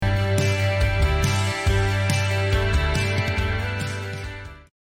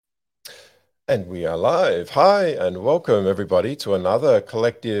And we are live. Hi, and welcome everybody to another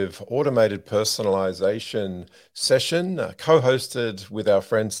collective automated personalization session, co-hosted with our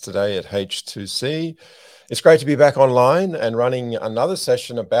friends today at h2c. It's great to be back online and running another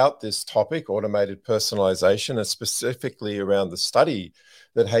session about this topic, automated personalization, and specifically around the study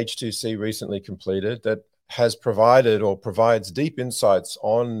that h2c recently completed that has provided or provides deep insights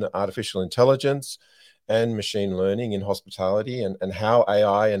on artificial intelligence and machine learning in hospitality and how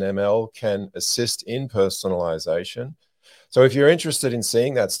AI and ML can assist in personalization. So if you're interested in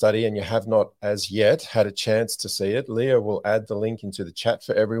seeing that study and you have not as yet had a chance to see it, Leah will add the link into the chat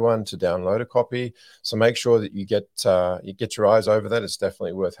for everyone to download a copy. So make sure that you get your eyes over that. It's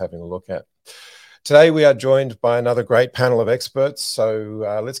definitely worth having a look at. Today, we are joined by another great panel of experts.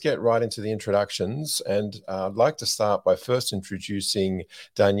 So let's get right into the introductions. And I'd like to start by first introducing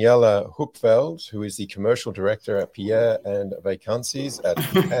Daniela Hupfeld, who is the Commercial Director at Pierre and Vacances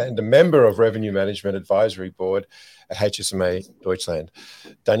and a member of Revenue Management Advisory Board at h2c Deutschland.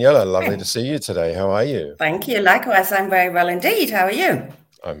 Daniela, lovely to see you today. How are you? Thank you. Likewise, I'm very well indeed. How are you?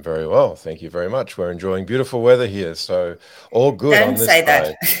 I'm very well. Thank you very much. We're enjoying beautiful weather here. So all good Don't on this say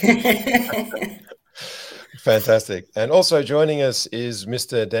side. that. Fantastic. And also joining us is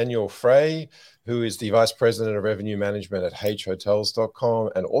Mr. Daniel Frey, who is the Vice President of Revenue Management at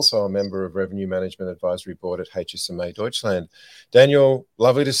hhotels.com and also a member of Revenue Management Advisory Board at h2c Deutschland. Daniel,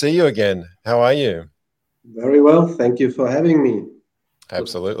 lovely to see you again. How are you? Very well. Thank you for having me.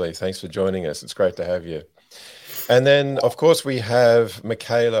 Absolutely. Thanks for joining us. It's great to have you. And then, of course, we have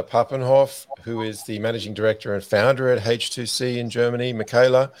Michaela Pappenhoff, who is the Managing Director and Founder at h2c in Germany.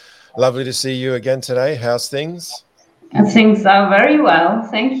 Michaela, lovely to see you again today. How's things? Things are very well.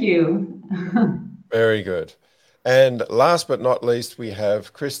 Thank you. Very good. And last but not least, we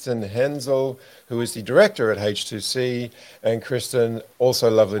have Kristen Hensel, who is the Director at h2c. And Kristen, also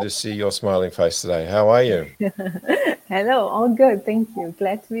lovely to see your smiling face today. How are you? Hello, all good. Thank you.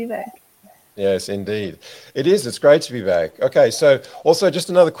 Glad to be back. Yes, indeed. It is. It's great to be back. Okay, so also just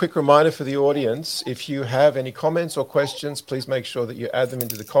another quick reminder for the audience. If you have any comments or questions, please make sure that you add them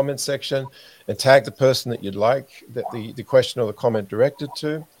into the comments section and tag the person that you'd like that the question or the comment directed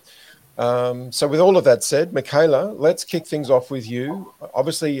to. So with all of that said, Michaela, let's kick things off with you.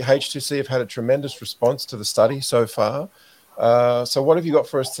 Obviously, h2c have had a tremendous response to the study so far. So what have you got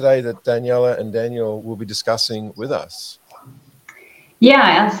for us today that Daniela and Daniel will be discussing with us?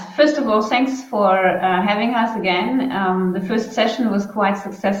 Yeah, first of all, thanks for having us again. The first session was quite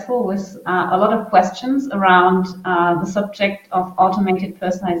successful with a lot of questions around the subject of automated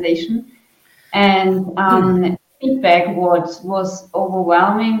personalization. And feedback was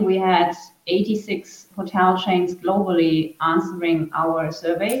overwhelming. We had 86 hotel chains globally answering our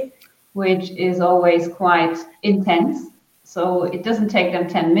survey, which is always quite intense. So it doesn't take them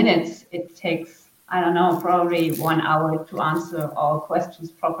 10 minutes. It takes, I don't know, probably 1 hour to answer all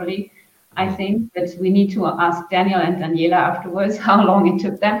questions properly. I think that we need to ask Daniel and Daniela afterwards how long it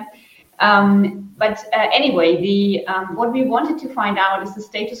took them. But anyway, what we wanted to find out is the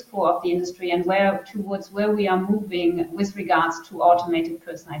status quo of the industry and where we are moving with regards to automated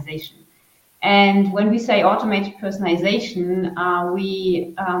personalization. And when we say automated personalization,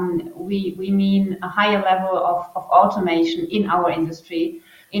 we mean a higher level of automation in our industry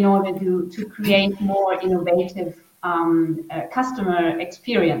in order to create more innovative customer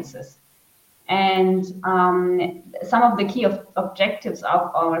experiences. And some of the key objectives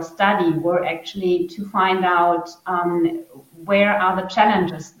of our study were actually to find out where are the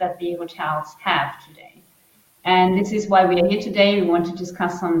challenges that the hotels have today. And this is why we are here today. We want to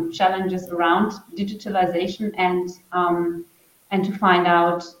discuss some challenges around digitalization and to find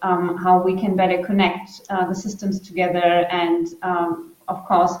out how we can better connect the systems together and, of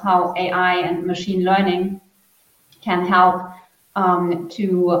course, how AI and machine learning can help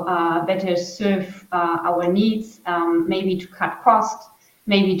to better serve our needs, maybe to cut costs,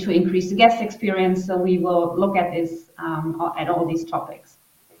 maybe to increase the guest experience. So we will look at this, at all these topics.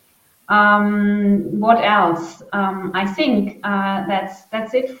 What else? I think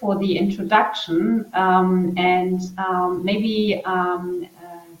that's it for the introduction, and maybe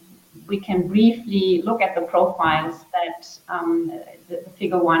we can briefly look at the profiles that the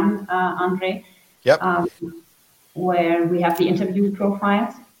figure 1, Andre. Yep. Where we have the interview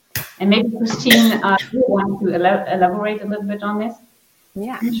profiles. And maybe Christine, you want to elaborate a little bit on this?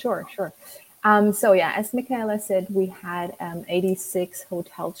 Yeah, sure. So yeah, as Michaela said, we had 86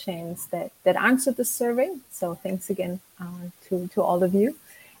 hotel chains that answered the survey. So thanks again to all of you.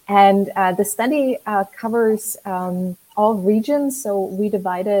 And the study covers all regions. So we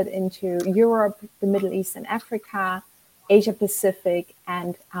divided into Europe, the Middle East and Africa, Asia Pacific,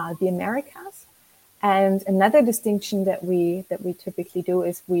 and the Americas. And another distinction that we typically do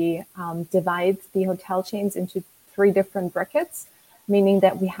is we divide the hotel chains into 3 different brackets, meaning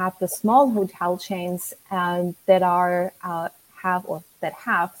that we have the small hotel chains that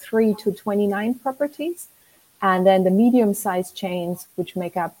have 3 to 29 properties, and then the medium-sized chains, which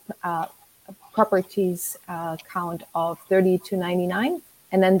make up properties count of 30 to 99,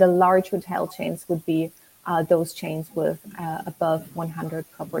 and then the large hotel chains would be those chains with above 100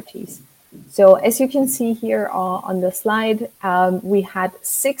 properties. So as you can see here on the slide, we had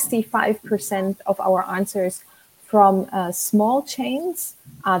 65% of our answers from small chains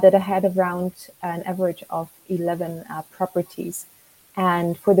that had around an average of 11 properties.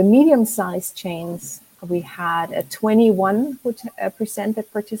 And for the medium-sized chains, we had a 21% that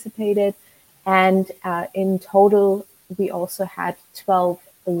participated. And in total, we also had 12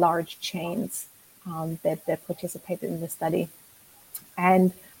 large chains that participated in the study.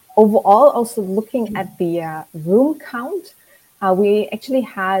 And overall, also looking at the room count, we actually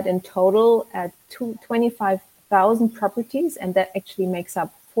had in total 25,000 properties, and that actually makes up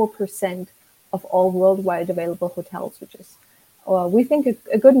 4% of all worldwide available hotels, which is, we think,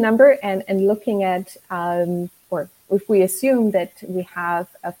 a good number. And looking at, or if we assume that we have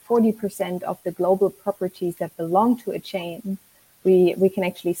 40% of the global properties that belong to a chain, we can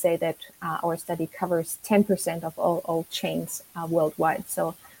actually say that our study covers 10% of all chains worldwide.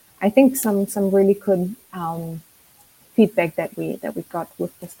 So I think some really good feedback that we got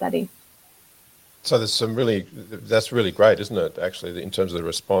with the study. So that's really great, isn't it? Actually, in terms of the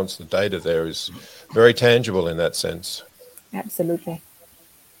response, the data there is very tangible in that sense. Absolutely.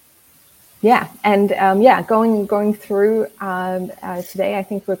 Yeah, and going through today, I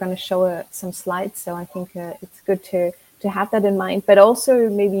think we're going to show some slides. So I think it's good to have that in mind, but also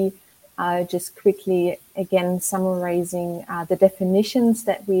maybe just quickly again summarizing the definitions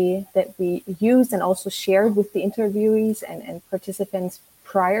that we used and also shared with the interviewees and participants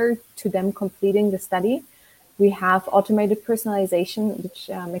prior to them completing the study. We have automated personalization, which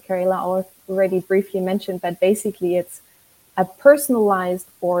Michaela already briefly mentioned, but basically it's a personalized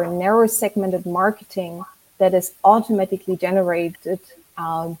or narrow segmented marketing that is automatically generated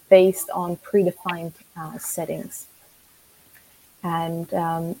based on predefined settings. And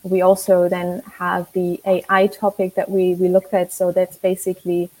we also then have the AI topic that we looked at. So that's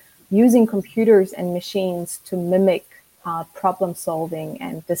basically using computers and machines to mimic problem solving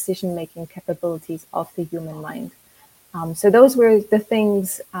and decision-making capabilities of the human mind. So those were the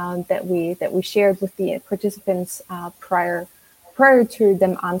things that we shared with the participants prior to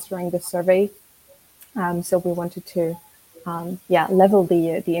them answering the survey. So we wanted to level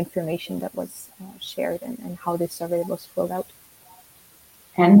the information that was shared and how the survey was filled out.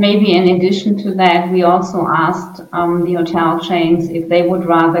 And maybe in addition to that, we also asked the hotel chains if they would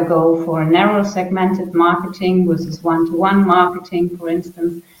rather go for a narrow segmented marketing versus one-to-one marketing, for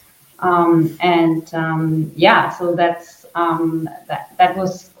instance. So that's that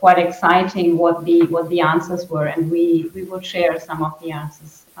was quite exciting what the answers were, and we will share some of the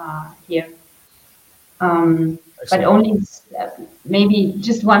answers here. But only maybe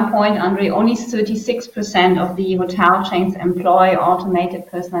just one point, Andre, only 36% of the hotel chains employ automated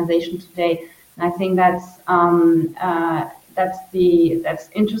personalization today. And I think that's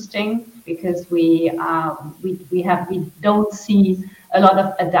interesting because we don't see a lot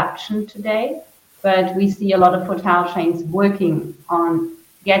of adoption today, but we see a lot of hotel chains working on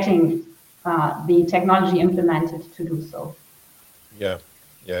getting the technology implemented to do so. Yeah,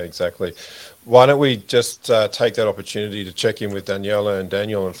 exactly. Why don't we just take that opportunity to check in with Daniela and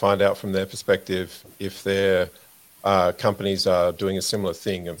Daniel and find out from their perspective if their companies are doing a similar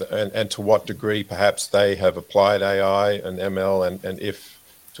thing, and to what degree perhaps they have applied AI and ML, and if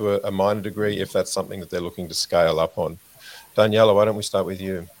to a minor degree, if that's something that they're looking to scale up on. Daniela, why don't we start with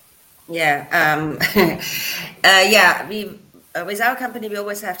you? Yeah, with our company, we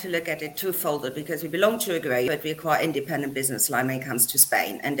always have to look at it twofold because we belong to a group, but we acquire independent business line when it comes to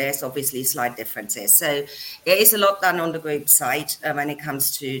Spain, and there's obviously slight differences. So there is a lot done on the group side when it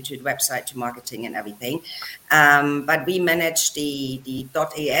comes to the website, to marketing and everything. But we manage the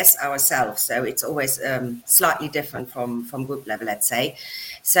 .es ourselves, so it's always slightly different from group level, let's say.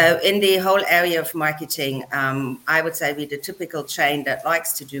 So in the whole area of marketing, I would say we're the typical chain that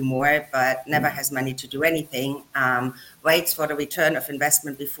likes to do more, but never has money to do anything, waits for the return of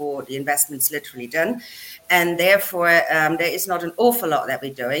investment before the investment's literally done. And therefore, there is not an awful lot that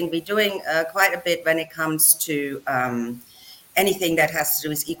we're doing. We're doing quite a bit when it comes to anything that has to do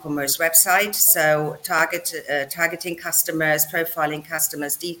with e-commerce website. So targeting customers, profiling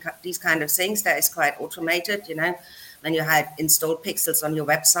customers, these kind of things, that is quite automated, when you had installed pixels on your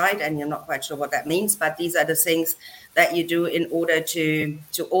website and you're not quite sure what that means, but these are the things that you do in order to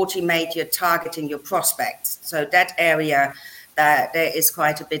automate your targeting, your prospects. So that area, there is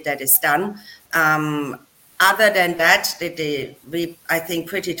quite a bit that is done. Other than that, I think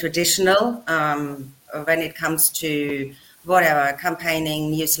pretty traditional when it comes to whatever,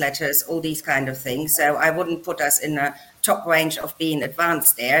 campaigning, newsletters, all these kind of things. So I wouldn't put us in a top range of being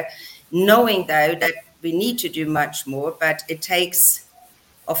advanced there, knowing though that we need to do much more, but it takes,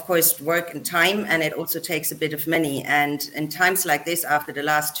 of course, work and time, and it also takes a bit of money. And in times like this, after the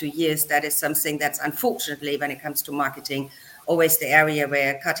last 2 years, that is something that's unfortunately, when it comes to marketing, always the area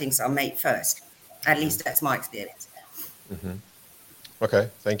where cuttings are made first. At least that's my experience. Mm-hmm. Okay,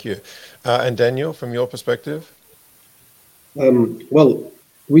 thank you. And Daniel, from your perspective? Well,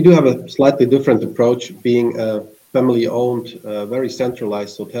 we do have a slightly different approach, being a family-owned, very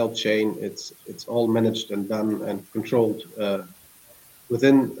centralized hotel chain. It's all managed and done and controlled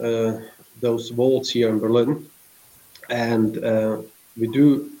within those walls here in Berlin. And we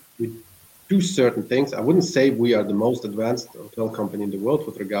do certain things. I wouldn't say we are the most advanced hotel company in the world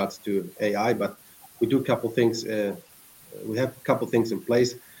with regards to AI, but we do a couple things. We have a couple things in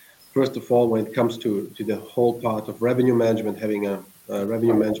place. First of all, when it comes to the whole part of revenue management, having a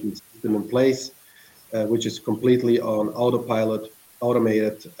revenue management system in place, which is completely on autopilot,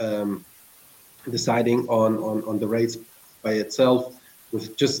 automated, deciding on the rates by itself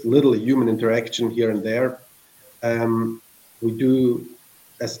with just little human interaction here and there. We do,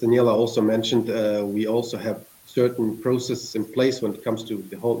 as Daniela also mentioned, we also have certain processes in place when it comes to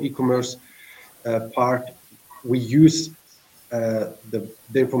the whole e-commerce part. We use the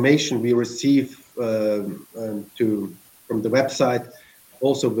information we receive from the website,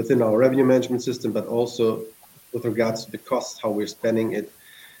 also within our revenue management system, but also with regards to the costs, how we're spending it,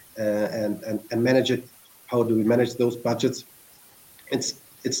 and manage it. How do we manage those budgets?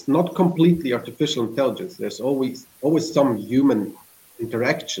 It's not completely artificial intelligence. There's always some human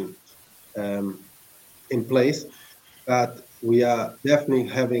interaction in place, but we are definitely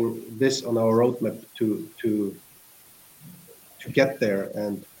having this on our roadmap to get there.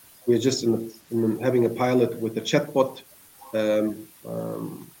 And we're just in having a pilot with the chatbot on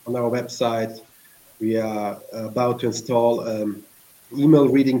our website. We are about to install email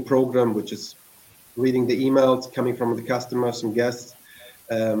reading program, which is reading the emails coming from the customers and guests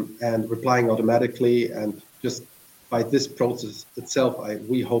and replying automatically. And just by this process itself,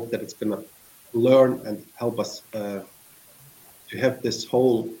 we hope that it's going to learn and help us to have this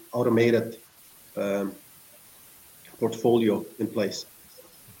whole automated portfolio in place.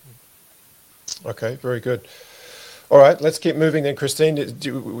 Okay, very good. All right, let's keep moving then. Christine,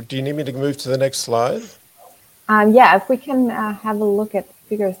 do you need me to move to the next slide? Yeah, if we can have a look at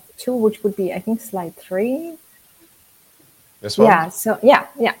figure 2, which would be, I think, slide 3. This one? Yeah, so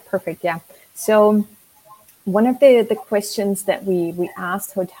yeah, perfect, yeah. So one of the questions that we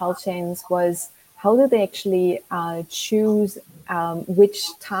asked hotel chains was, how do they actually choose which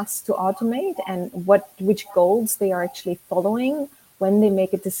tasks to automate and which goals they are actually following when they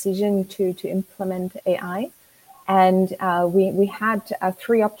make a decision to implement AI? And we had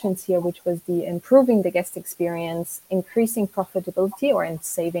 3 options here, which was the improving the guest experience, increasing profitability, or in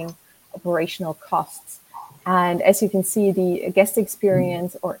saving operational costs. And as you can see, the guest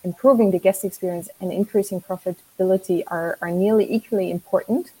experience or improving the guest experience and increasing profitability are nearly equally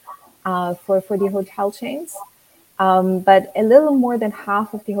important for the hotel chains. But a little more than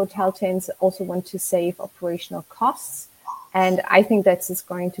half of the hotel chains also want to save operational costs. And I think that's just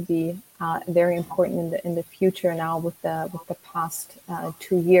going to be very important in the future now with the past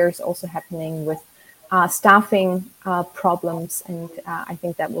 2 years also happening with staffing problems. And I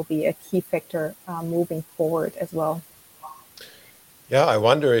think that will be a key factor moving forward as well. Yeah, I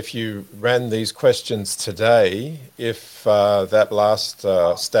wonder if you ran these questions today, if that last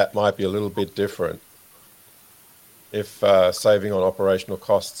stat might be a little bit different. If saving on operational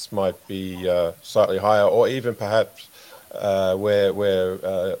costs might be slightly higher, or even perhaps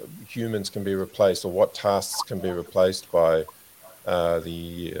where humans can be replaced, or what tasks can be replaced by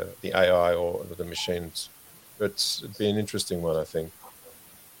the AI or the machines. It'd be an interesting one, I think.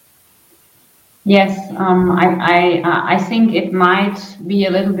 Yes, I think it might be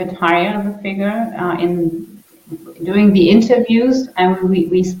a little bit higher, the figure. In doing the interviews, and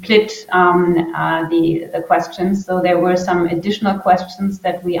we split the questions. So there were some additional questions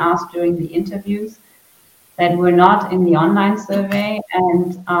that we asked during the interviews that were not in the online survey,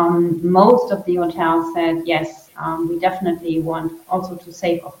 and most of the hotels said yes, we definitely want also to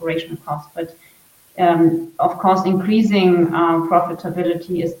save operational costs, but of course increasing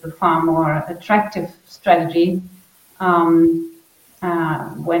profitability is the far more attractive strategy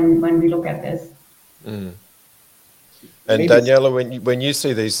when we look at this. Mm. And Daniela, when you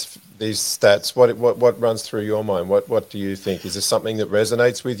see these stats, what runs through your mind? What do you think? Is this something that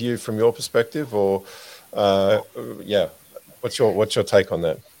resonates with you from your perspective, or what's your take on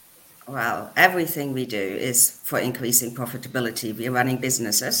that? Well, everything we do is for increasing profitability. We're running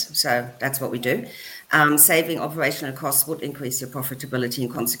businesses, so that's what we do. Saving operational costs would increase your profitability in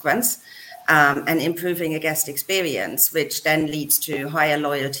consequence, and improving a guest experience, which then leads to higher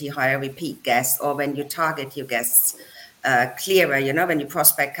loyalty, higher repeat guests, or when you target your guests clearer, when you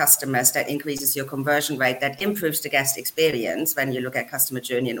prospect customers, that increases your conversion rate, that improves the guest experience when you look at customer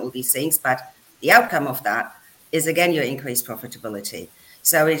journey and all these things. But the outcome of that is, again, your increased profitability.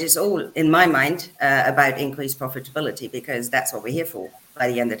 So it is all, in my mind, about increased profitability, because that's what we're here for by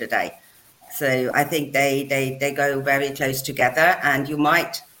the end of the day. So I think they go very close together, and you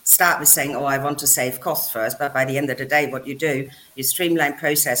might start with saying, I want to save costs first, but by the end of the day, what you do, you streamline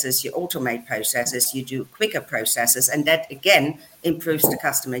processes, you automate processes, you do quicker processes, and that again improves the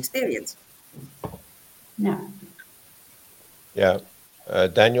customer experience. Yeah.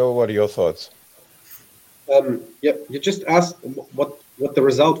 Daniel, what are your thoughts? You just asked what the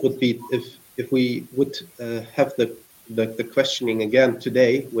result would be if we would have the questioning again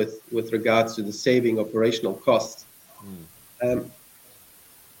today with regards to the saving operational costs.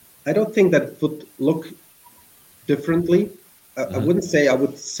 I don't think that it would look differently. I wouldn't say I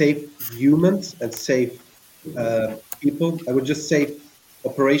would save humans and save people. I would just save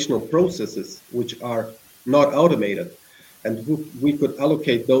operational processes which are not automated, and we could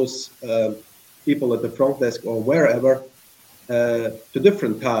allocate those people at the front desk or wherever to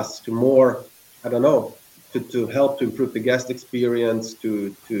different tasks, to more, I don't know, to help to improve the guest experience,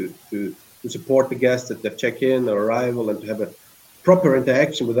 to support the guests at their check-in or arrival, and to have a proper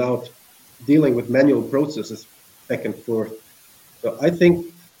interaction without dealing with manual processes back and forth. So I think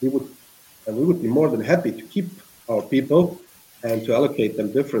we would be more than happy to keep our people and to allocate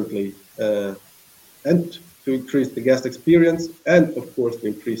them differently, and to increase the guest experience, and of course to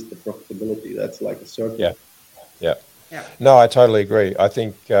increase the profitability. That's like a circle. Yeah. No, I totally agree. I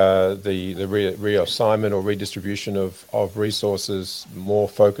think the reassignment or redistribution of resources more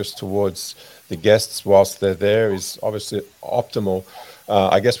focused towards the guests whilst they're there is obviously optimal.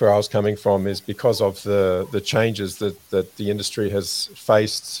 I guess where I was coming from is because of the changes that the industry has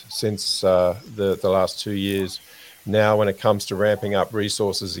faced since the last 2 years. Now, when it comes to ramping up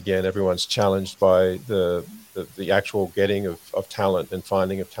resources again, everyone's challenged by the actual getting of talent and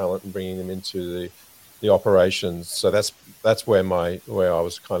finding of talent and bringing them into the operations. So that's where I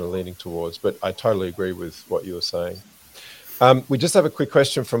was kind of leaning towards. But I totally agree with what you were saying. We just have a quick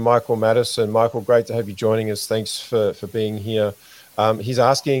question from Michael Madison. Michael, great to have you joining us. Thanks for being here. He's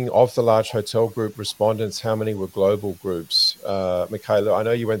asking, of the large hotel group respondents, how many were global groups? Michaela, I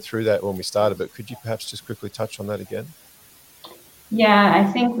know you went through that when we started, but could you perhaps just quickly touch on that again? Yeah,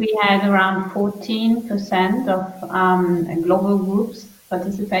 I think we had around 14% of global groups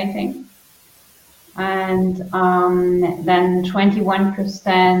participating, and then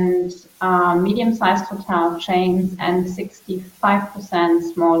 21% medium-sized hotel chains and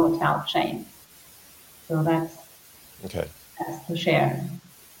 65% small hotel chains. So that's the share.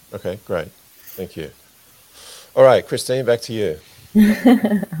 Okay, great. Thank you. All right, Christine, back to you.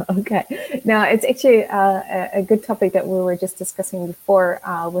 Okay. Now, it's actually a good topic that we were just discussing before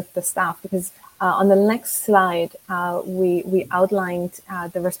with the staff, because on the next slide, we outlined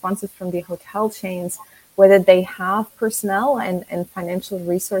the responses from the hotel chains, whether they have personnel and financial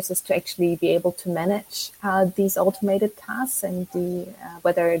resources to actually be able to manage these automated tasks, and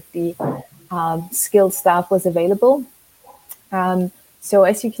whether the skilled staff was available. So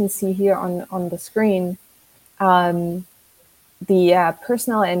as you can see here on the screen, the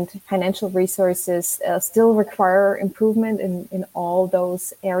personal and financial resources still require improvement in all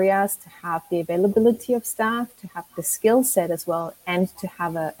those areas, to have the availability of staff, to have the skill set as well, and to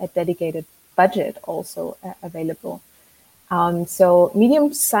have a dedicated budget also available. So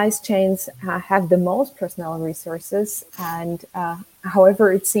medium-sized chains have the most personnel resources, and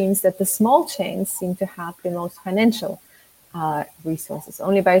however, it seems that the small chains seem to have the most financial resources,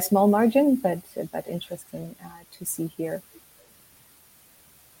 only by a small margin, but interesting to see here.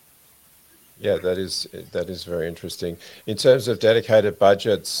 Yeah, that is very interesting. In terms of dedicated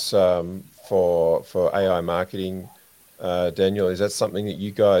budgets for AI marketing, Daniel, is that something that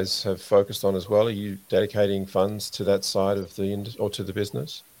you guys have focused on as well? Are you dedicating funds to that side of the industry or to the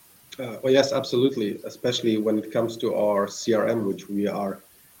business? Well, yes, absolutely. Especially when it comes to our CRM,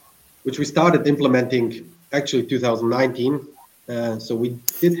 which we started implementing actually 2019. So we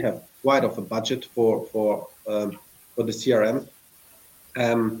did have quite of a budget for for the CRM.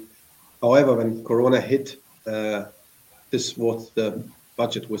 However, when Corona hit, this was the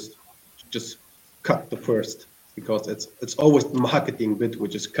budget was just cut the first, because it's always the marketing bit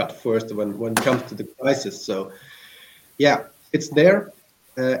which is cut first when it comes to the crisis. So yeah, it's there,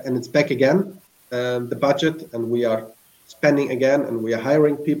 and it's back again, the budget, and we are spending again, and we are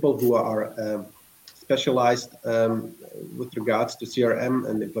hiring people who are specialized with regards to CRM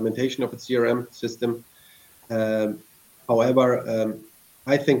and implementation of a CRM system. However,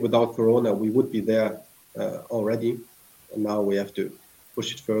 I think without Corona, we would be there already, and now we have to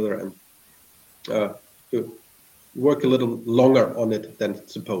push it further and to work a little longer on it than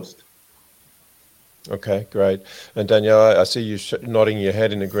supposed. Okay, great. And Danielle, I see you nodding your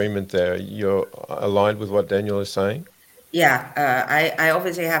head in agreement there. You're aligned with what Daniel is saying? Yeah, I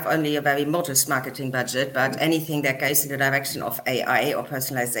obviously have only a very modest marketing budget, but anything that goes in the direction of AI or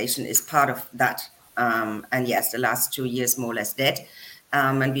personalization is part of that. And yes, the last 2 years more or less dead.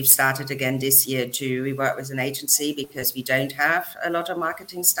 And we've started again this year we work with an agency because we don't have a lot of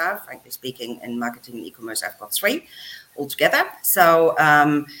marketing staff. Frankly speaking, in marketing and e-commerce, I've got 3 altogether. So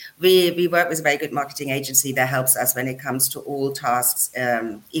we work with a very good marketing agency that helps us when it comes to all tasks,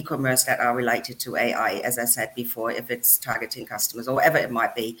 e-commerce that are related to AI, as I said before, if it's targeting customers or whatever it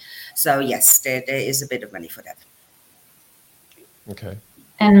might be. So yes, there is a bit of money for that. Okay.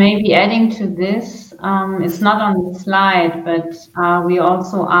 And maybe adding to this, it's not on the slide, but we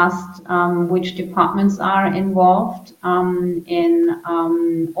also asked which departments are involved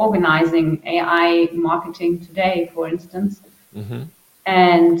in organizing AI marketing today, for instance. Mm-hmm.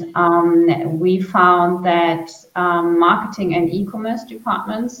 And we found that marketing and e-commerce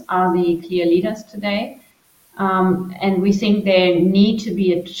departments are the clear leaders today. And we think there need to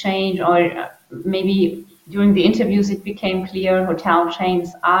be a change, or maybe during the interviews, it became clear hotel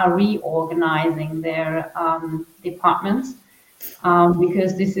chains are reorganizing their departments,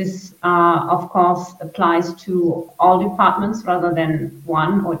 because this is, of course, applies to all departments rather than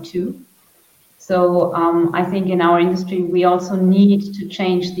 1 or 2. So I think in our industry, we also need to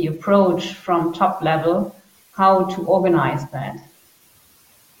change the approach from top level, how to organize that.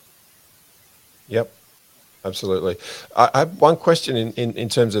 Yep. Absolutely. I have one question in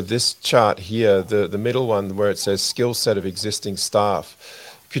terms of this chart here, the middle one where it says skill set of existing staff.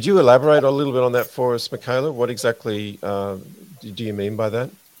 Could you elaborate a little bit on that for us, Michaela? What exactly do you mean by that?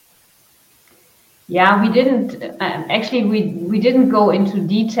 Yeah, we didn't actually. We didn't go into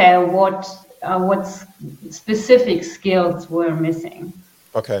detail what specific skills were missing.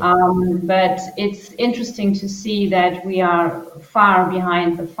 Okay. But it's interesting to see that we are far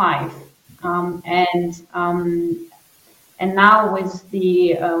behind the 5. And now with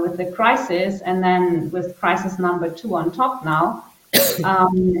the crisis, and then with crisis number 2 on top now,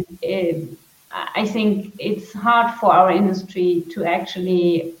 I think it's hard for our industry to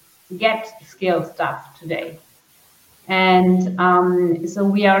actually get skilled staff today. And so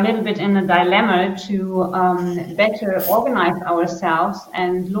we are a little bit in a dilemma to better organize ourselves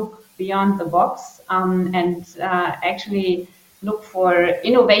and look beyond the box, and actually look for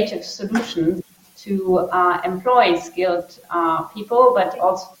innovative solutions to employ skilled people, but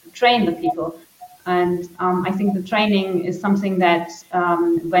also to train the people. And I think the training is something that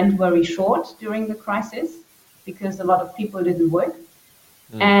went very short during the crisis because a lot of people didn't work.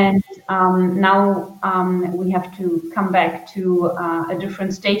 And now we have to come back to a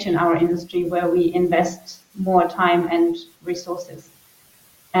different stage in our industry where we invest more time and resources.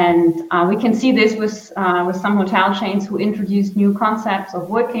 And we can see this with some hotel chains who introduced new concepts of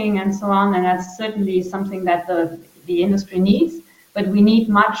working and so on. And that's certainly something that the industry needs, but we need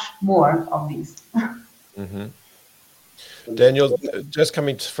much more of these. Mm-hmm. Daniel, just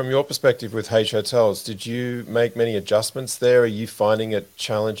coming from your perspective with H Hotels, did you make many adjustments there? Are you finding it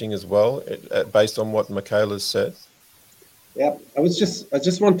challenging as well, based on what Michaela's said? Yeah, I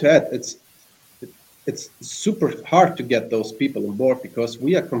just want to add, it's super hard to get those people on board because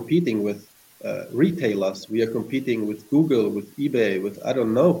we are competing with retailers, we are competing with Google, with eBay, with I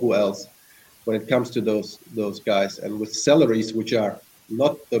don't know who else when it comes to those guys, and with salaries which are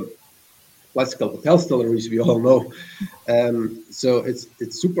not the classical hotel salaries we all know. So it's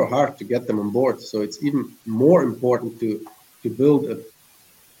super hard to get them on board. So it's even more important to build a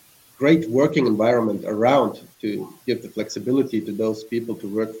great working environment around, to give the flexibility to those people to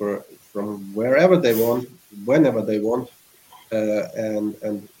work from wherever they want, whenever they want,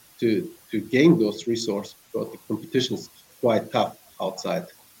 and to gain those resources, because the competition is quite tough outside.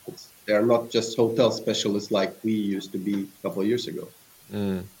 They're not just hotel specialists like we used to be a couple of years ago.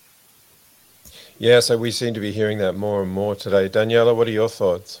 Mm. Yeah, so we seem to be hearing that more and more today. Daniela, what are your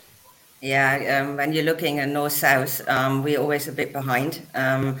thoughts? Yeah, when you're looking at north-south, we're always a bit behind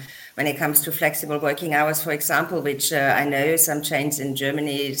when it comes to flexible working hours, for example, which I know some chains in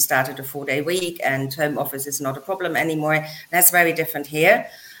Germany started a 4-day week and home office is not a problem anymore. That's very different here.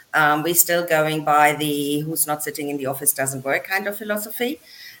 We're still going by the who's not sitting in the office doesn't work kind of philosophy.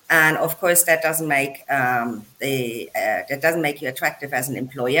 And of course, that doesn't make you attractive as an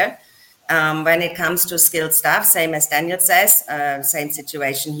employer. When it comes to skilled staff, same as Daniel says, same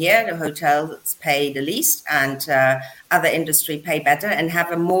situation here. The hotels pay the least and other industry pay better and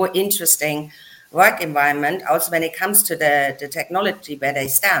have a more interesting work environment. Also, when it comes to the technology where they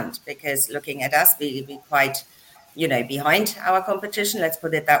stand, because looking at us, we quite, behind our competition, let's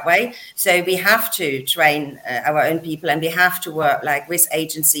put it that way. So we have to train our own people and we have to work like with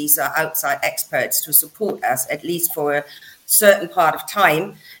agencies or outside experts to support us, at least for a certain part of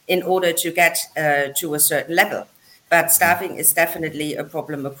time, in order to get to a certain level. But staffing is definitely a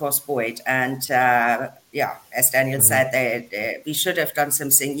problem across board. And as Daniel said, we should have done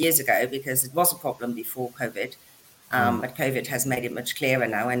something years ago because it was a problem before COVID. But COVID has made it much clearer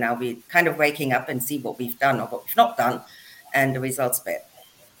now. And now we're kind of waking up and see what we've done or what we've not done and the results bit.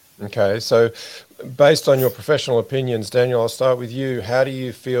 Okay, so based on your professional opinions, Daniel, I'll start with you. How do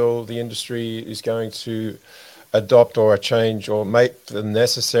you feel the industry is going to adopt or change or make the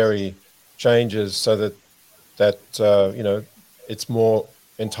necessary changes so that it's more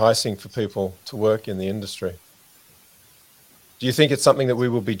enticing for people to work in the industry? Do you think it's something that we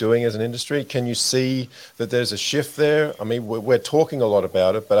will be doing as an industry? Can you see that there's a shift there? I mean, we're talking a lot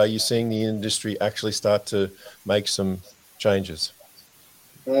about it, but are you seeing the industry actually start to make some changes?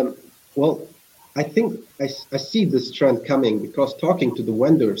 Well, I think I see this trend coming because talking to the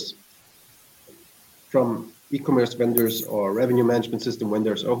vendors, from e-commerce vendors or revenue management system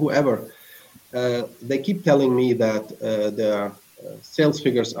vendors or whoever, they keep telling me that their sales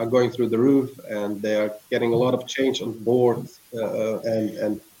figures are going through the roof and they are getting a lot of change on board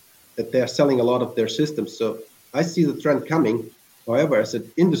and that they are selling a lot of their systems. So I see the trend coming. However, as an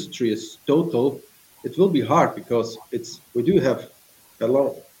industry is total, it will be hard because we do have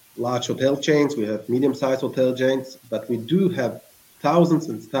large hotel chains, we have medium-sized hotel chains, but we do have thousands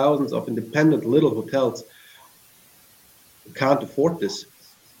and thousands of independent little hotels who can't afford this,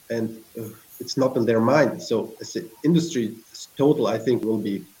 and it's not in their mind. So as an industry total, I think will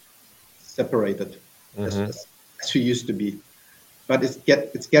be separated as we used to be. But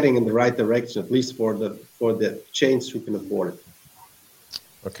it's getting in the right direction, at least for the chains who can afford it.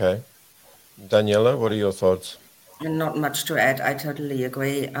 Okay, Daniela, what are your thoughts? Not much to add. I totally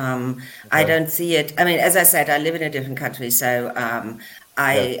agree. I don't see it. I mean, as I said, I live in a different country, so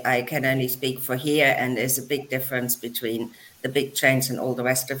I can only speak for here, and there's a big difference between the big chains and all the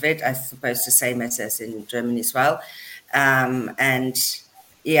rest of it. I suppose the same as in Germany as well. And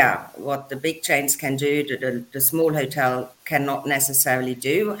yeah, what the big chains can do, the small hotel cannot necessarily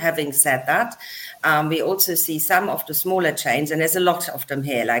do. Having said that, we also see some of the smaller chains, and there's a lot of them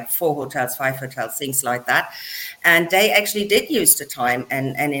here, like 4 hotels, 5 hotels, things like that. And they actually did use the time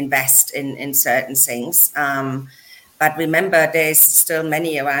and invest in certain things. But remember, there's still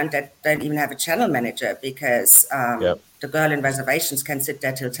many around that don't even have a channel manager because the girl in reservations can sit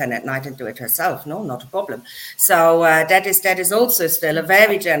there till 10 at night and do it herself. No, not a problem. So that is also still a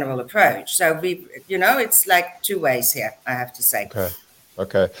very general approach. So it's like 2 ways here, I have to say.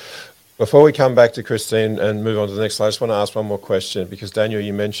 Okay. Before we come back to Christine and move on to the next slide, I just want to ask one more question because Daniel,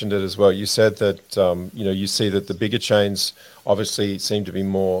 you mentioned it as well. You said that you see that the bigger chains obviously seem to be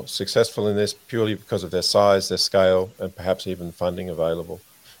more successful in this purely because of their size, their scale, and perhaps even funding available,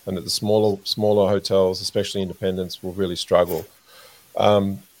 and that the smaller hotels, especially independents, will really struggle.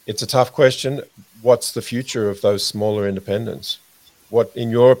 It's a tough question. What's the future of those smaller independents? What, in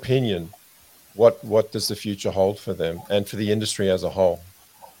your opinion, what does the future hold for them and for the industry as a whole?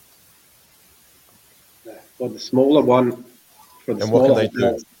 For the smaller one, for the smaller what can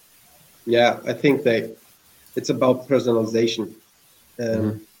they do? Yeah, I think it's about personalization,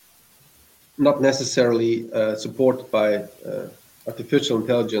 not necessarily supported by artificial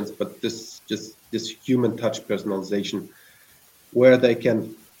intelligence, but this human touch personalization, where they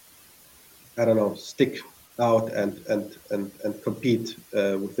can, I don't know, stick out and compete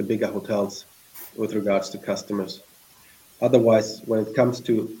with the bigger hotels with regards to customers. Otherwise, when it comes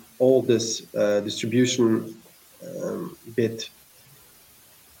to all this distribution bit,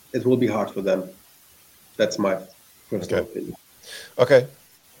 it will be hard for them. That's my personal opinion. Okay,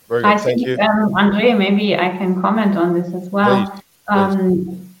 very good. Thank you. Andre, maybe I can comment on this as well.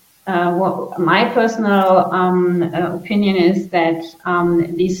 Please. What my personal opinion is that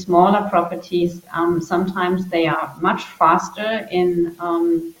these smaller properties, sometimes they are much faster in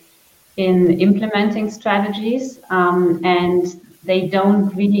in implementing strategies, and they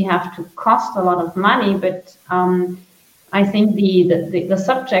don't really have to cost a lot of money, but I think the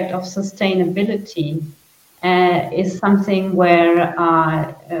subject of sustainability is something where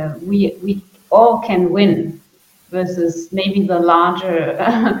we all can win versus maybe the larger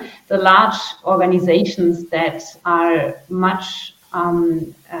the large organizations that are much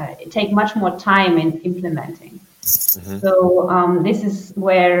take much more time in implementing. Mm-hmm. So this is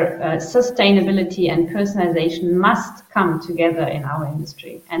where sustainability and personalization must come together in our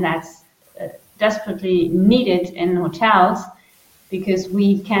industry, and that's desperately needed in hotels, because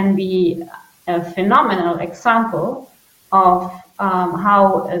we can be a phenomenal example of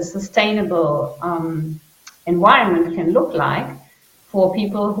how a sustainable environment can look like for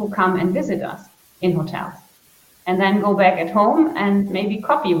people who come and visit us in hotels, and then go back at home and maybe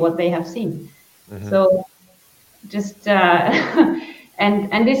copy what they have seen. Mm-hmm. So just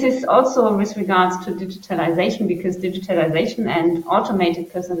and this is also with regards to digitalization, because digitalization and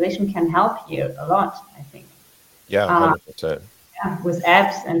automated personalization can help here a lot, I think. Yeah, 100%. Yeah, with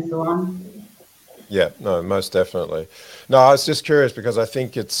apps and so on. Yeah, no, most definitely. No, I was just curious because I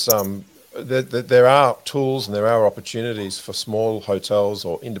think it's there are tools and there are opportunities for small hotels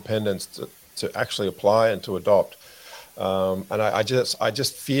or independents to actually apply and to adopt. And I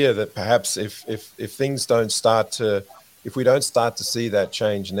just fear that perhaps if things don't start to, if we don't start to see that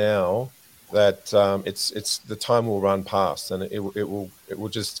change now, that it's the time will run past and it will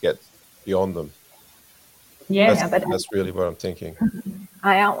just get beyond them. Yeah, that's really what I'm thinking.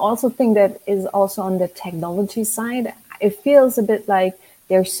 I also think that is also on the technology side. It feels a bit like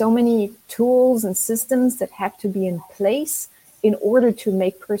there's so many tools and systems that have to be in place in order to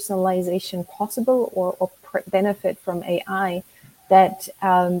make personalization possible or benefit from AI, that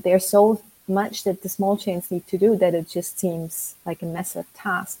there's so much that the small chains need to do that it just seems like a massive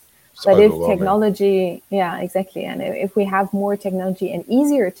task. But if technology, yeah, exactly. And if we have more technology and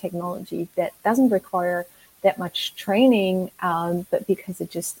easier technology that doesn't require that much training, but because it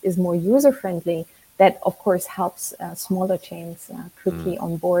just is more user-friendly, that of course helps smaller chains quickly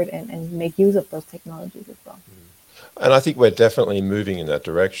on board and make use of those technologies as well. And I think we're definitely moving in that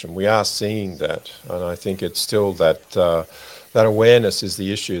direction. We are seeing that, and I think it's still that that awareness is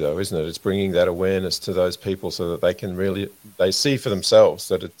the issue, though, isn't it? It's bringing that awareness to those people so that they can they see for themselves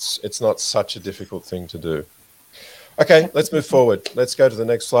that it's not such a difficult thing to do. Okay, let's move forward. Let's go to the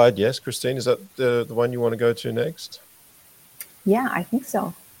next slide. Yes, Christine, is that the one you want to go to next? Yeah, I think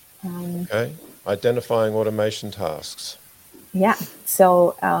so. Okay, identifying automation tasks. Yeah,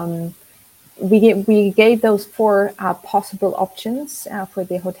 so we gave those four possible options for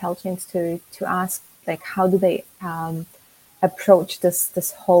the hotel chains to ask, like, how do they approach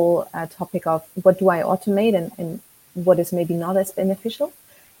this whole topic of what do I automate and what is maybe not as beneficial.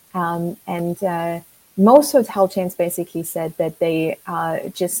 Most hotel chains basically said that they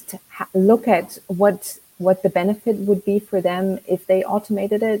just look at what the benefit would be for them if they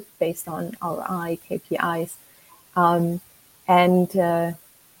automated it based on ROI, KPIs.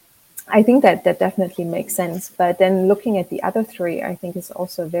 I think that definitely makes sense. But then looking at the other three, I think is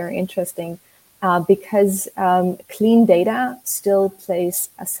also very interesting because clean data still plays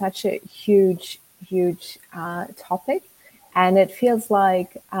such a huge topic. And it feels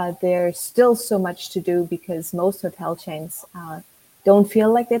like there's still so much to do because most hotel chains don't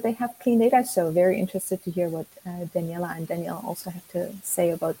feel like that they have clean data. So very interested to hear what Daniela and Daniel also have to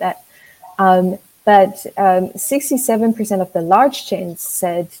say about that. But 67% of the large chains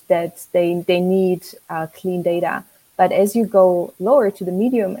said that they need clean data. But as you go lower to the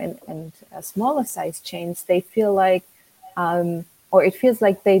medium and smaller size chains, they feel like, or it feels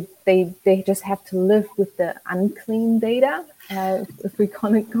like they just have to live with the unclean data, if we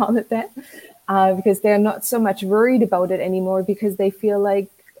call it that, because they're not so much worried about it anymore because they feel like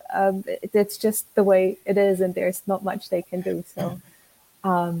that's just the way it is and there's not much they can do. So.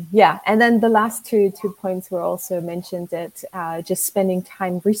 Yeah, and then the last two points were also mentioned, that just spending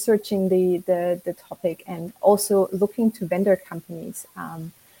time researching the topic and also looking to vendor companies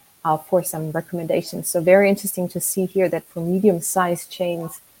for some recommendations. So very interesting to see here that for medium-sized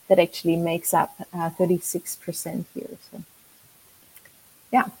chains, that actually makes up 36% here. So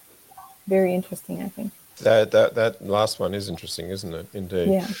yeah, very interesting, I think. That last one is interesting, isn't it? Indeed.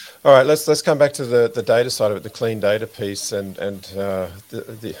 Yeah. All right, let's come back to the data side of it, the clean data piece, and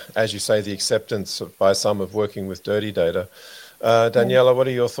as you say, the acceptance by some of working with dirty data. Daniela, what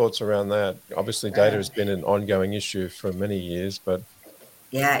are your thoughts around that? Obviously, data has been an ongoing issue for many years, but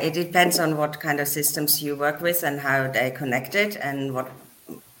yeah, it depends on what kind of systems you work with and how they're connected and what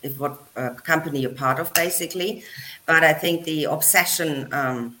company you're part of, basically. But I think the obsession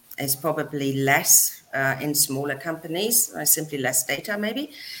is probably less in smaller companies, simply less data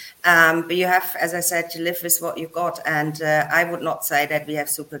maybe. But you have, as I said, to live with what you've got. And I would not say that we have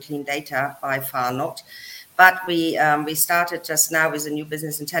super clean data, by far not. But we started just now with a new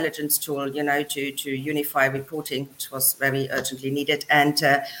business intelligence tool, to unify reporting, which was very urgently needed. And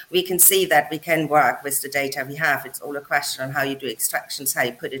we can see that we can work with the data we have. It's all a question on how you do extractions, how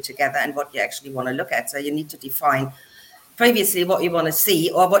you put it together, and what you actually want to look at. So you need to define previously what you want to see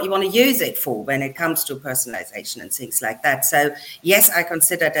or what you want to use it for when it comes to personalization and things like that. So yes, I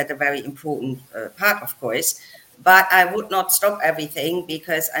consider that a very important part, of course, but I would not stop everything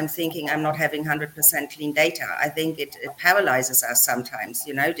because I'm thinking I'm not having 100% clean data. I think it paralyzes us sometimes,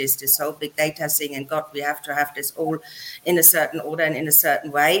 this whole big data thing, and God, we have to have this all in a certain order and in a certain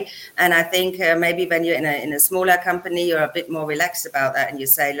way. And I think maybe when you're in a smaller company, you're a bit more relaxed about that, and you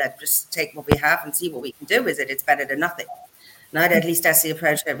say, let's just take what we have and see what we can do with it. It's better than nothing. No, at least that's the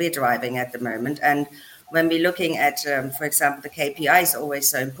approach that we're driving at the moment. And when we're looking at, for example, the KPIs, always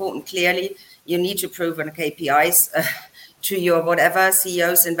so important. Clearly, you need to prove on the KPIs to your whatever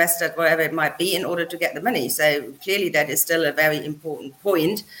CEOs, investors, whatever it might be, in order to get the money. So clearly, that is still a very important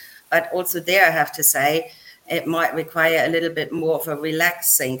point. But also there, I have to say, it might require a little bit more of a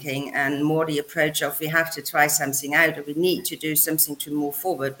relaxed thinking and more the approach of we have to try something out, or we need to do something to move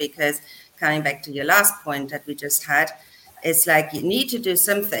forward. Because coming back to your last point that we just had, it's like you need to do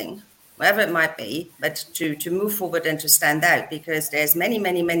something, whatever it might be, but to move forward and to stand out, because there's many,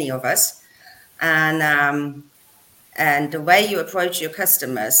 many, many of us. And the way you approach your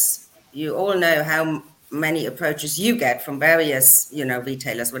customers, you all know how many approaches you get from various,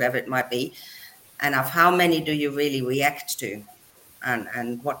 retailers, whatever it might be, and of how many do you really react to,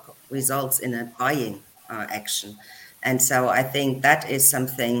 and what results in a buying action. And so I think that is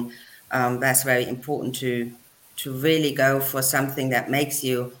something that's very important to really go for something that makes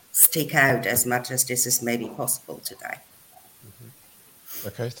you stick out as much as this is maybe possible today.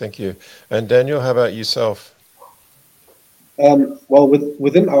 Okay, thank you. And Daniel, how about yourself? Well,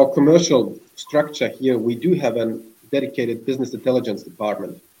 within our commercial structure here, we do have a dedicated business intelligence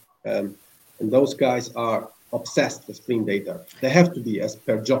department. And those guys are obsessed with clean data. They have to be, as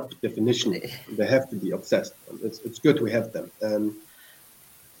per job definition, they have to be obsessed. It's good we have them.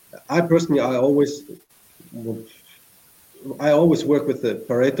 I personally, I always work with the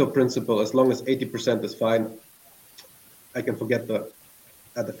Pareto principle. As long as 80% is fine, I can forget the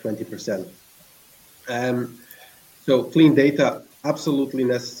other 20%. So clean data, absolutely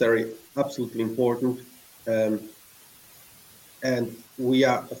necessary, absolutely important. And we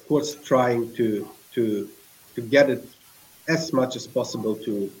are, of course, trying to get it as much as possible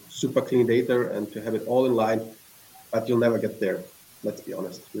to super clean data and to have it all in line, but you'll never get there. Let's be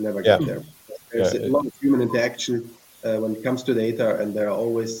honest, you'll never get there. There's a lot of human interaction when it comes to data, and there are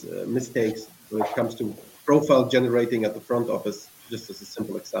always mistakes when it comes to profile generating at the front office, just as a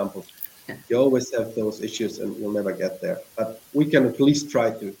simple example. You always have those issues and you'll never get there. But we can at least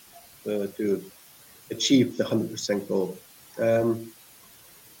try to achieve the 100% goal. And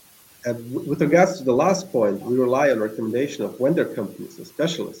with regards to the last point, we rely on recommendation of vendor companies and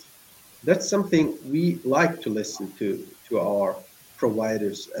specialists. That's something we like to listen to our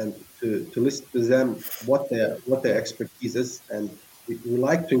providers and to listen to them what their expertise is, and we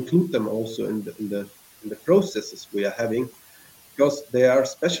like to include them also in the processes we are having, because they are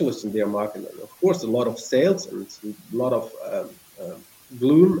specialists in their market. And of course, a lot of sales and a lot of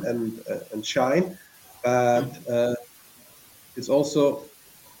gloom and shine, but it's also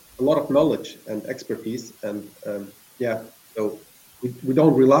a lot of knowledge and expertise. And so we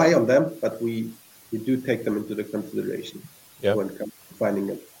don't rely on them, but we do take them into the consideration when it comes to finding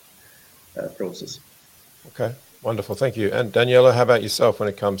a process. Okay, wonderful, thank you. And Daniela, how about yourself when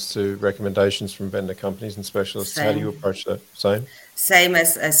it comes to recommendations from vendor companies and specialists? How do you approach that? Same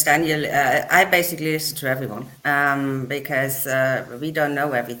as Daniel. I basically listen to everyone because we don't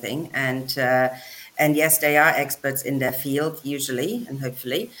know everything, and yes, they are experts in their field usually and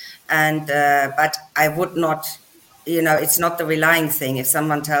hopefully, and but I would not, it's not the relying thing. If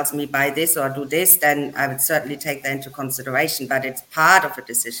someone tells me buy this or do this, then I would certainly take that into consideration, but it's part of a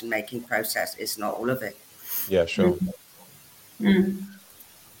decision-making process. It's not all of it. Yeah, sure.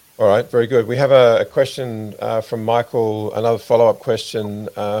 All right, very good. We have a question from Michael, another follow-up question.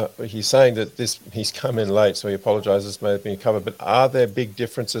 He's saying that he's come in late, so he apologizes, this may have been covered, but are there big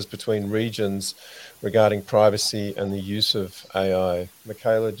differences between regions regarding privacy and the use of AI?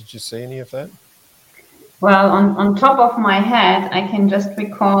 Michaela, did you see any of that? Well, on top of my head, I can just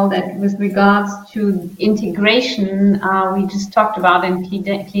recall that with regards to integration, we just talked about in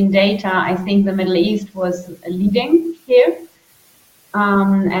clean data. I think the Middle East was leading here.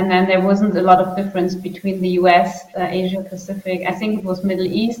 And then there wasn't a lot of difference between the US, Asia Pacific. I think it was Middle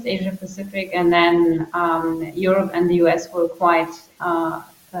East, Asia Pacific, and then Europe and the US were quite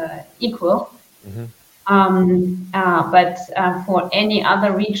equal. Mm-hmm. But for any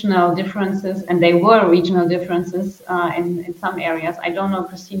other regional differences, and they were regional differences in some areas. I don't know,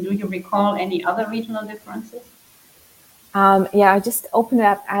 Christine, do you recall any other regional differences? Yeah, I just opened it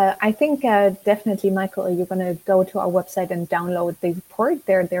up. I think definitely, Michael, you're going to go to our website and download the report.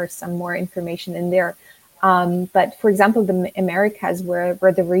 There's some more information in there. But for example, the Americas were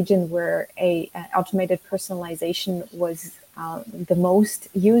the region where automated personalization was the most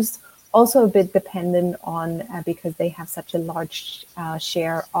used. Also a bit dependent on because they have such a large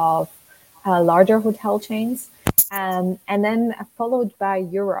share of larger hotel chains. And then followed by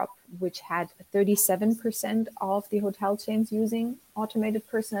Europe, which had 37% of the hotel chains using automated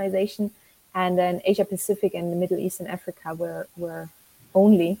personalization. And then Asia Pacific and the Middle East and Africa were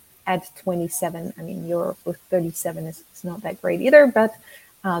only at 27. I mean, Europe with 37 is not that great either, but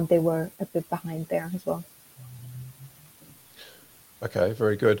they were a bit behind there as well. Okay,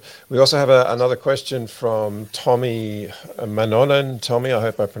 very good. We also have another question from Tommy Manonen. Tommy, I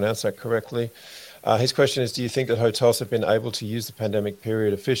hope I pronounced that correctly. His question is, do you think that hotels have been able to use the pandemic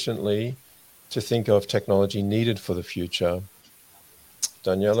period efficiently to think of technology needed for the future?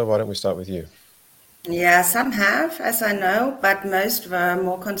 Daniela, why don't we start with you? Yeah, some have, as I know, but most were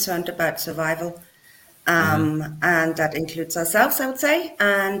more concerned about survival. And that includes ourselves, I would say.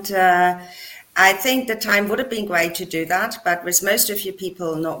 And I think the time would have been great to do that, but with most of you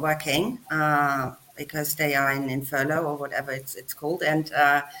people not working because they are in furlough or whatever it's called,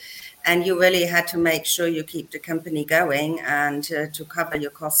 and you really had to make sure you keep the company going and to cover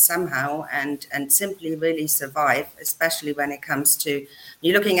your costs somehow and simply really survive, especially when it comes to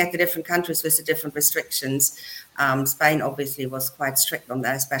you're looking at the different countries with the different restrictions. Spain obviously was quite strict on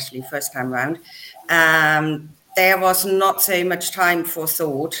that, especially first time round. There was not so much time for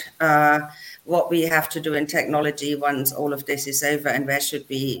thought what we have to do in technology once all of this is over and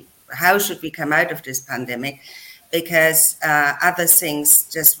how should we come out of this pandemic, because other things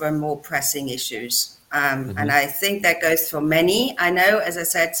just were more pressing issues. And I think that goes for many. I know, as I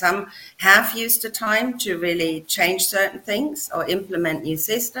said, some have used the time to really change certain things or implement new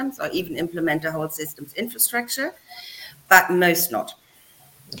systems or even implement a whole systems infrastructure, but most not.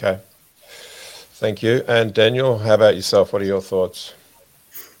 Okay. Thank you. And Daniel, how about yourself? What are your thoughts?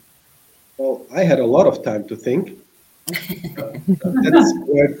 Well, I had a lot of time to think. That's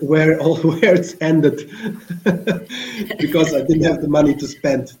where it's ended because I didn't have the money to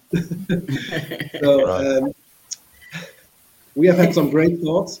spend. So we have had some great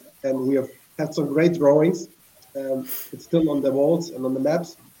thoughts and we have had some great drawings. It's still on the walls and on the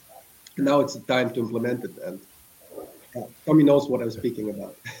maps. And now it's time to implement it. And Tommy knows what I'm speaking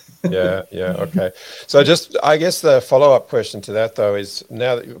about. Yeah, okay. So just, I guess the follow-up question to that, though, is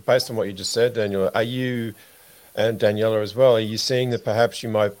now that based on what you just said, Daniel, are you, and Daniela as well, are you seeing that perhaps you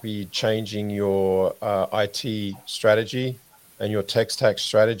might be changing your IT strategy and your tech stack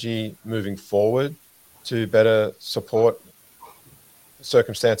strategy moving forward to better support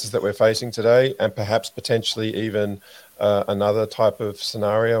circumstances that we're facing today and perhaps potentially even another type of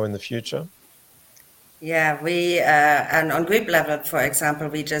scenario in the future? Yeah, and on group level, for example,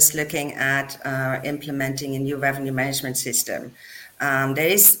 we're just looking at implementing a new revenue management system. There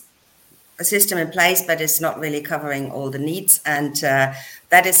is a system in place, but it's not really covering all the needs. And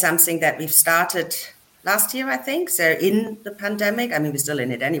that is something that we've started last year, I think. So in the pandemic, I mean, we're still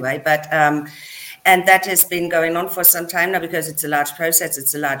in it anyway, but and that has been going on for some time now because it's a large process,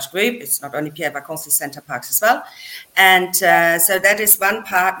 it's a large group. It's not only Pierre, Vacances, Center Parcs as well. And so that is one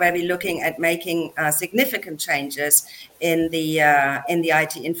part where we're looking at making significant changes in the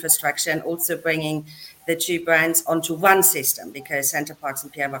IT infrastructure and also bringing the two brands onto one system, because Center Parcs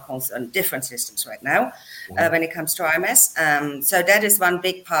and Pierre Vacances are on different systems right now when it comes to RMS. So that is one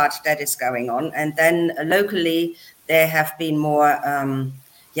big part that is going on. And then locally, there have been more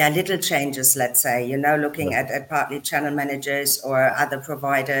little changes, let's say, looking at partly channel managers or other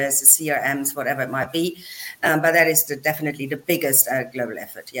providers, CRMs, whatever it might be. But that is definitely the biggest global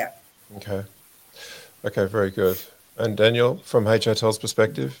effort, yeah. Okay, very good. And Daniel, from H Hotel's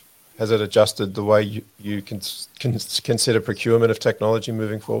perspective, has it adjusted the way you can consider procurement of technology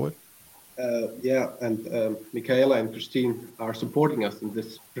moving forward? And Michaela and Christine are supporting us in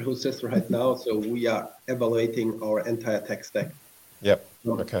this process right now. So we are evaluating our entire tech stack. Yep.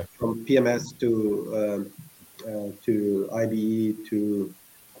 From PMS to IBE to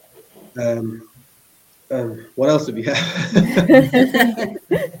what else do we have?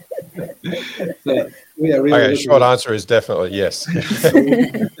 So we are really short answer is definitely yes.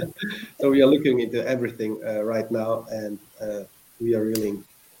 So we are looking into everything right now, and we are really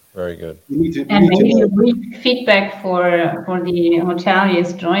very good. And maybe a brief feedback for the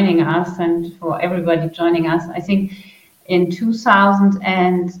hoteliers joining us and for everybody joining us. I think in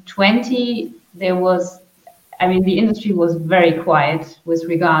 2020 there was, I mean, the industry was very quiet with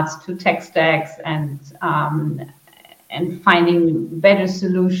regards to tech stacks and finding better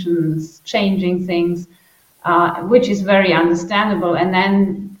solutions, changing things, which is very understandable. And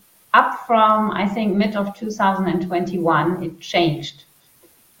then up from, I think, mid of 2021, it changed.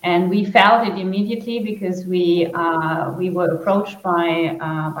 And we felt it immediately because we were approached by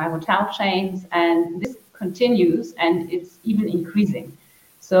hotel chains, and this continues and it's even increasing.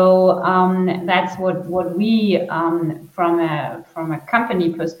 So that's what we from a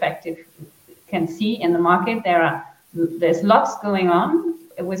company perspective can see in the market. There's lots going on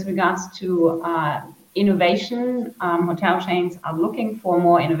with regards to innovation. Hotel chains are looking for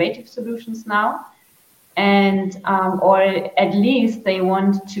more innovative solutions now, and or at least they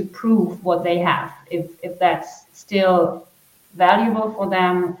want to prove what they have, if that's still valuable for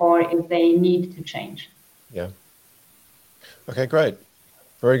them or if they need to change. Yeah. Okay, great.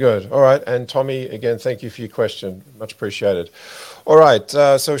 Very good. All right. And Tommy, again, thank you for your question. Much appreciated. All right.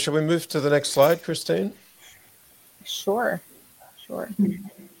 So shall we move to the next slide, Christine? Sure.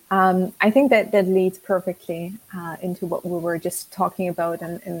 I think that leads perfectly into what we were just talking about,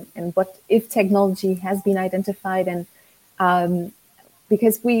 and what if technology has been identified, and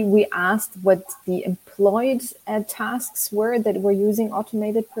because we asked what the employed tasks were that were using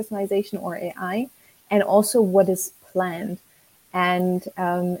automated personalization or AI, and also what is planned. And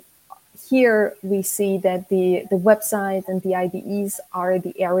here we see that the websites and the IDEs are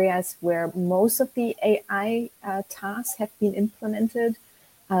the areas where most of the AI tasks have been implemented.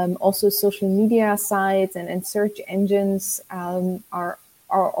 Also, social media sites and search engines are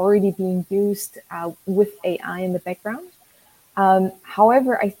already being used with AI in the background.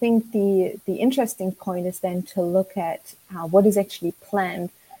 However, I think the interesting point is then to look at what is actually planned.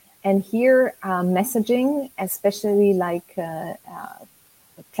 And here, messaging, especially like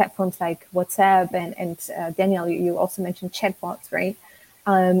platforms like WhatsApp and Danielle, you also mentioned chatbots, right?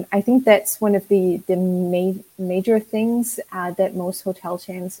 I think that's one of the major things that most hotel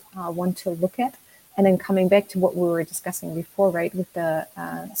chains want to look at. And then coming back to what we were discussing before, right, with the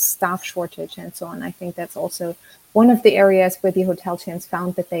staff shortage and so on, I think that's also one of the areas where the hotel chains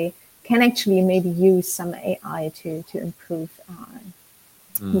found that they can actually maybe use some AI to improve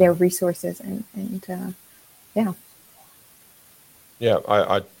their resources and yeah. Yeah,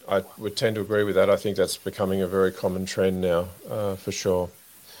 I would tend to agree with that. I think that's becoming a very common trend now, for sure.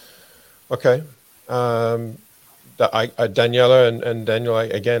 Okay. Daniela and Daniel,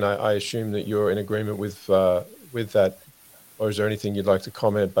 again, I assume that you're in agreement with that, or is there anything you'd like to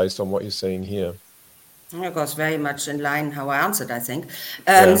comment based on what you're seeing here? Of course, very much in line how I answered, I think.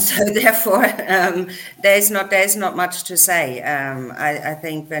 So therefore, there's not much to say. I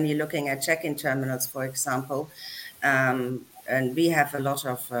think when you're looking at check-in terminals, for example, and we have a lot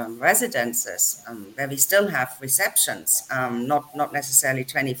of residences where we still have receptions, not necessarily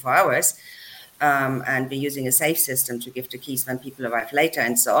 24 hours. And we're using a safe system to give the keys when people arrive later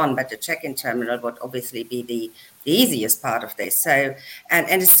and so on. But the check-in terminal would obviously be the easiest part of this. So, and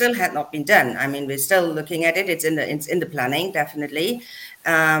it still had not been done. I mean, we're still looking at it. It's in the planning, definitely.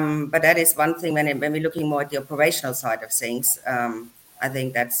 But that is one thing when we're looking more at the operational side of things. I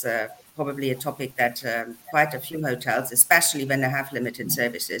think that's probably a topic that quite a few hotels, especially when they have limited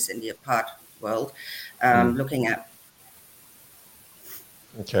services in the apart world, looking at.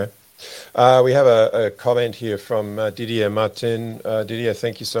 Okay. We have a comment here from Didier Martin. Didier,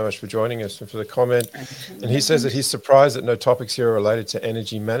 thank you so much for joining us and for the comment. And he says that he's surprised that no topics here are related to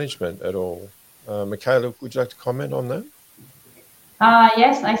energy management at all. Michaela, would you like to comment on that?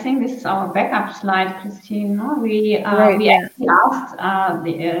 Yes, I think this is our backup slide, Christine. No? We actually asked a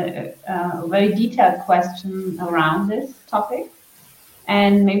very detailed question around this topic.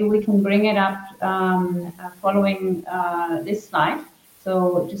 And maybe we can bring it up following this slide.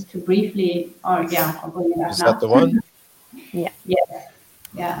 So just to briefly, I'll bring it up now. Is that the one? Yeah. Yes.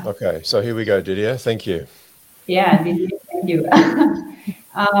 Yeah. Okay, so here we go, Didier. Thank you. Yeah, Didier, thank you.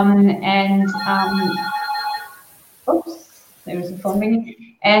 Oops, there's a phone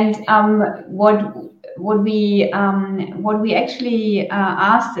ringing. And what we actually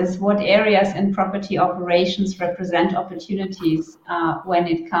asked is what areas in property operations represent opportunities when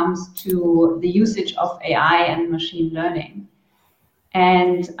it comes to the usage of AI and machine learning.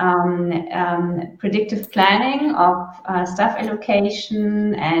 and predictive planning of staff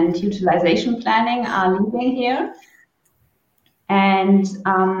allocation and utilization planning are leading here. And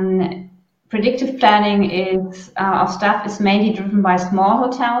predictive planning of staff is mainly driven by small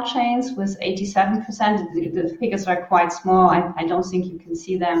hotel chains with 87%. The figures are quite small. I don't think you can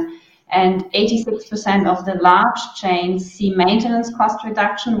see them. And 86% of the large chains see maintenance cost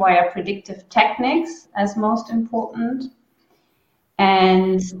reduction via predictive techniques as most important.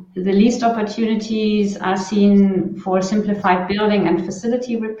 And the least opportunities are seen for simplified building and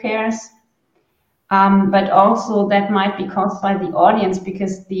facility repairs. But also that might be caused by the audience,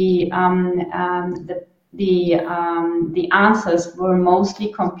 because the answers were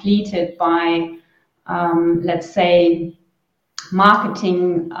mostly completed by, let's say,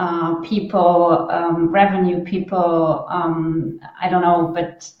 marketing people, revenue people, I don't know,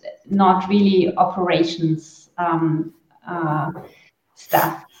 but not really operations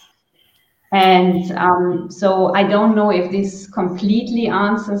staff. And so I don't know if this completely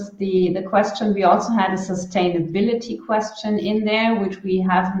answers the question. We also had a sustainability question in there, which we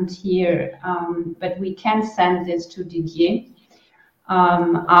haven't here, but we can send this to Didier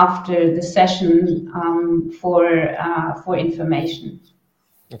after the session for information.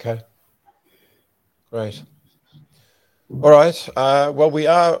 Okay, great. All right. Well, we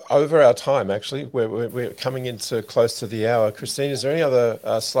are over our time, actually. We're coming into close to the hour. Christine, is there any other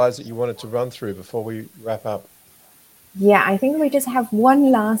slides that you wanted to run through before we wrap up? Yeah, I think we just have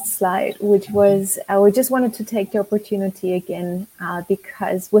one last slide, which was we just wanted to take the opportunity again,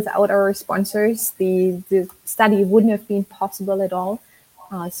 because without our sponsors, the study wouldn't have been possible at all.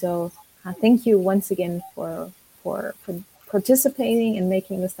 So thank you once again for participating and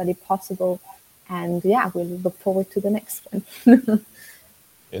making the study possible. And yeah, we'll look forward to the next one.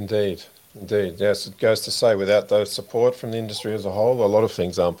 Indeed. Yes, it goes to say, without the support from the industry as a whole, a lot of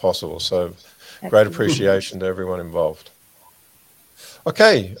things aren't possible. So great appreciation to everyone involved.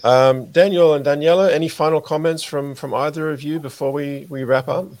 Okay, Daniel and Daniela, any final comments from either of you before we wrap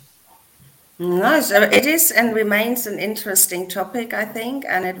up? No, so it is and remains an interesting topic, I think,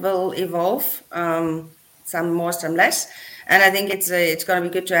 and it will evolve, some more, some less. And I think it's going to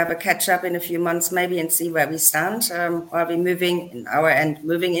be good to have a catch up in a few months, maybe, and see where we stand. Are we moving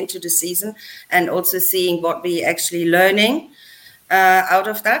into the season, and also seeing what we actually learning out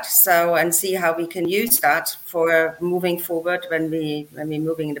of that. So, and see how we can use that for moving forward when we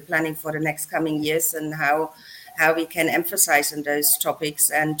moving into planning for the next coming years, and how we can emphasize on those topics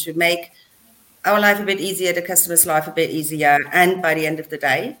and to make our life a bit easier, the customer's life a bit easier, and by the end of the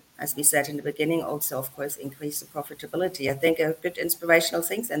day, as we said in the beginning, also, of course, increase the profitability. I think are good inspirational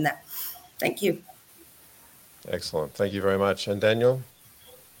things in that. Thank you. Excellent. Thank you very much. And Daniel?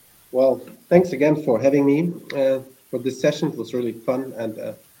 Well, thanks again for having me for this session. It was really fun,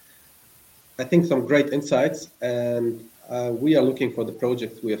 and I think some great insights. And we are looking for the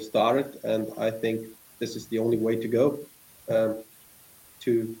projects we have started, and I think this is the only way to go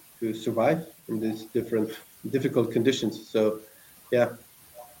to survive in these difficult conditions. So, yeah.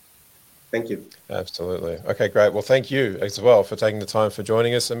 Thank you. Absolutely. Okay, great. Well, thank you as well for taking the time for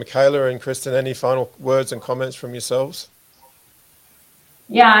joining us. And Michaela and Kristen, any final words and comments from yourselves?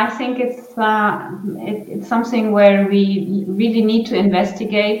 Yeah, I think it's something where we really need to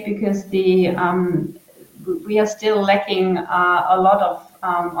investigate, because we are still lacking a lot of,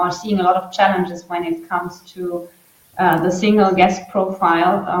 or seeing a lot of challenges when it comes to the single guest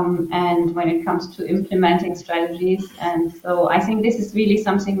profile, and when it comes to implementing strategies. And so I think this is really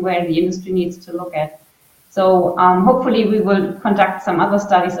something where the industry needs to look at. So hopefully we will conduct some other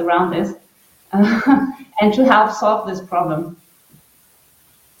studies around this and to help solve this problem.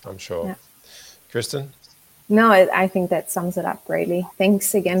 I'm sure. Yeah. Kristen? No, I think that sums it up greatly.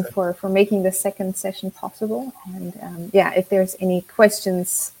 Thanks again for making the second session possible. And yeah, if there's any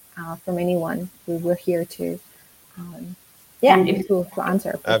questions from anyone, we're here to to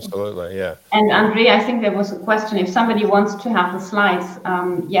answer. Absolutely, yeah. And Andre, I think there was a question. If somebody wants to have the slides,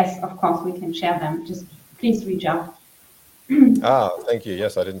 yes, of course, we can share them. Just please reach out. Thank you.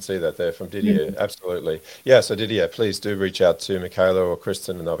 Yes, I didn't see that there from Didier. Absolutely. Yeah, so Didier, please do reach out to Michaela or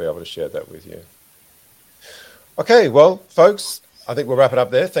Kristen, and they'll be able to share that with you. Okay, well, folks, I think we'll wrap it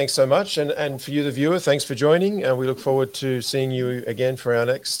up there. Thanks so much. And for you, the viewer, thanks for joining. And we look forward to seeing you again for our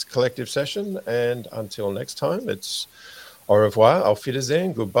next collective session. And until next time, it's au revoir, auf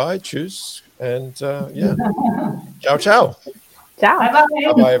Wiedersehen, goodbye, tschüss. And yeah, ciao, ciao. Ciao.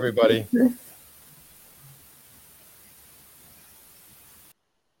 Bye-bye. Bye-bye, everybody.